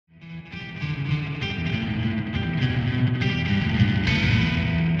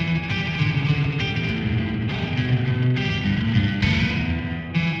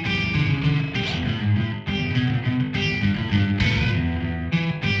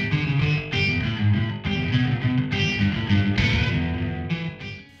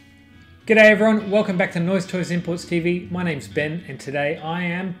G'day everyone, welcome back to Noise Toys Imports TV. My name's Ben and today I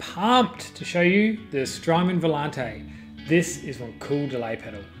am pumped to show you the Strymon Volante. This is one cool delay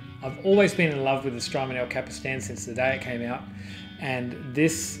pedal. I've always been in love with the Strymon El Capistan since the day it came out, and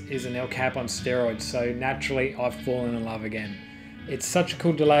this is an El Cap on steroids, so naturally I've fallen in love again. It's such a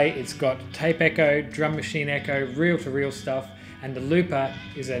cool delay. It's got tape echo, drum machine echo, reel-to-reel stuff, and the looper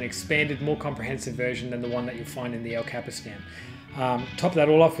is an expanded, more comprehensive version than the one that you'll find in the El Capistan. Top that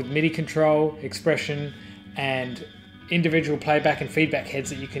all off with MIDI control, expression, and individual playback and feedback heads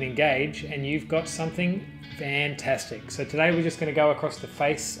that you can engage, and you've got something fantastic. So today we're just going to go across the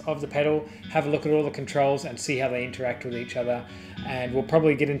face of the pedal, have a look at all the controls and see how they interact with each other, and we'll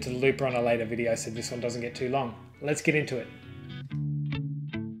probably get into the looper on a later video so this one doesn't get too long. Let's get into it.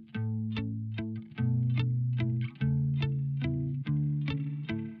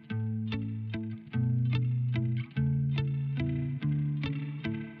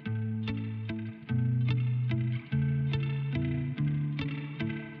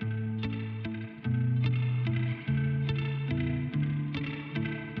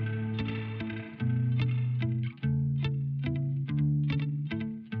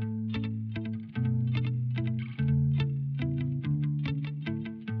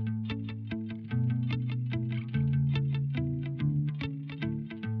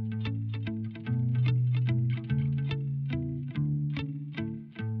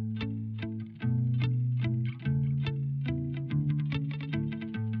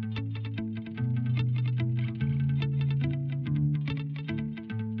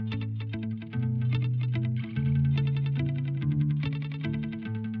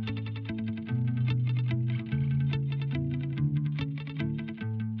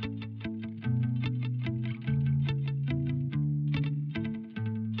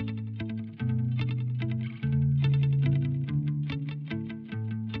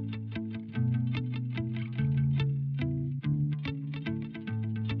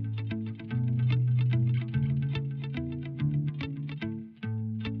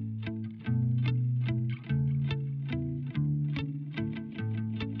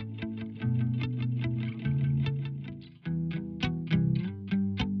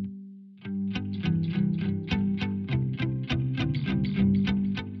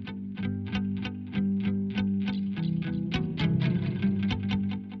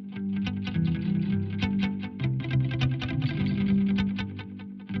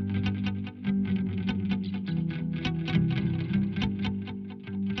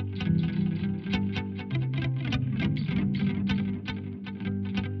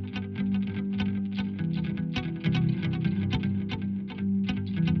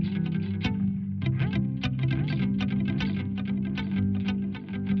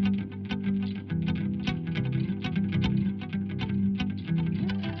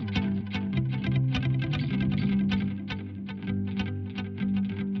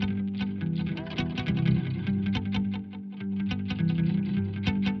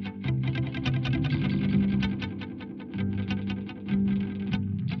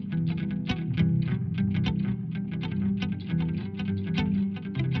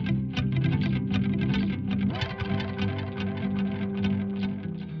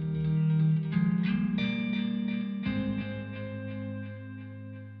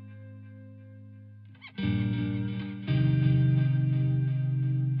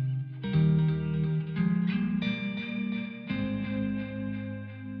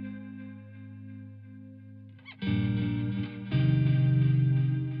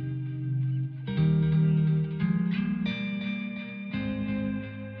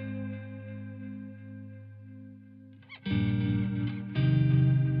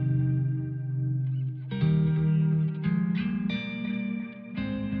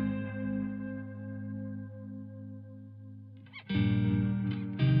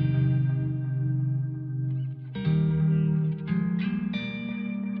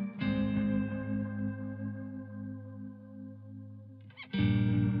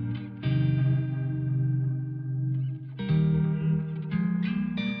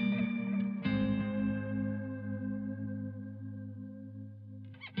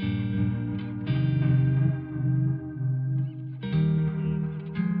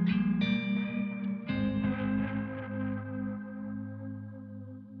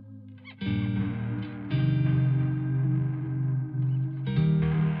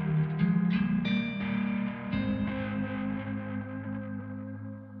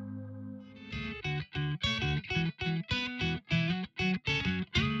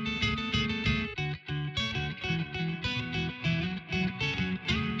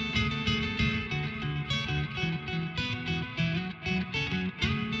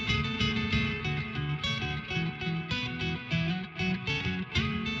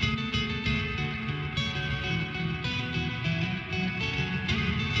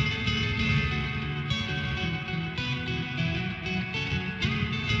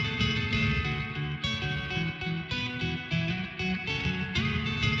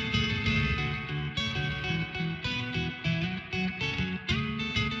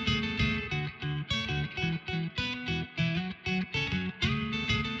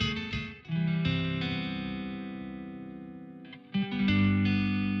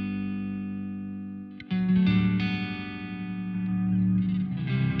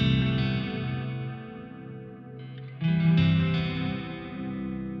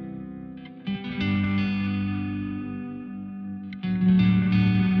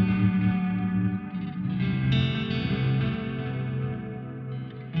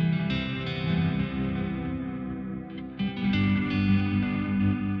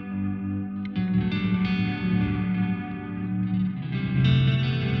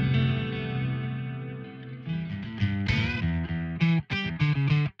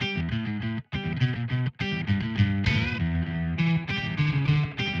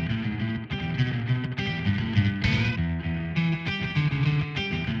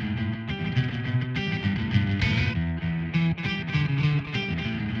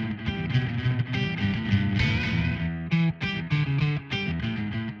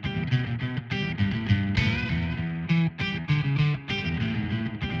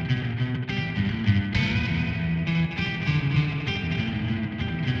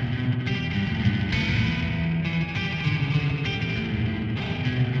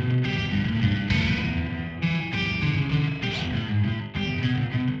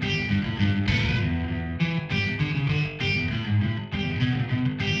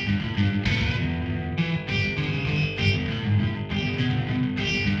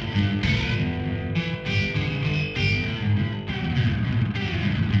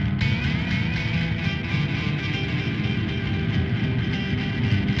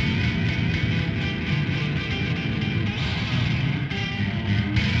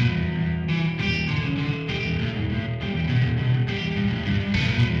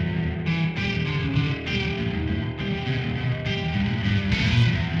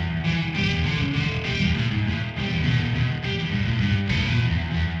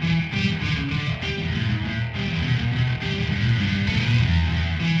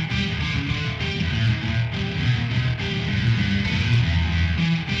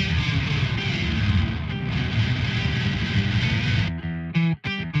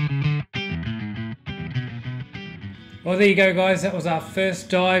 Well, there you go, guys. That was our first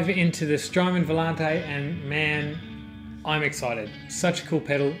dive into the Strymon Volante, and man, I'm excited. Such a cool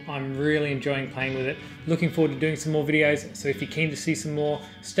pedal. I'm really enjoying playing with it. Looking forward to doing some more videos. So if you're keen to see some more,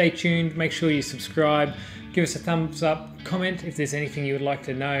 stay tuned. Make sure you subscribe. Give us a thumbs up. Comment if there's anything you would like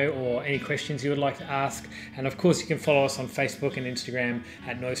to know or any questions you would like to ask. And of course, you can follow us on Facebook and Instagram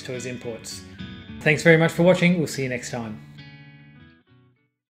at Noise Toys Imports. Thanks very much for watching. We'll see you next time.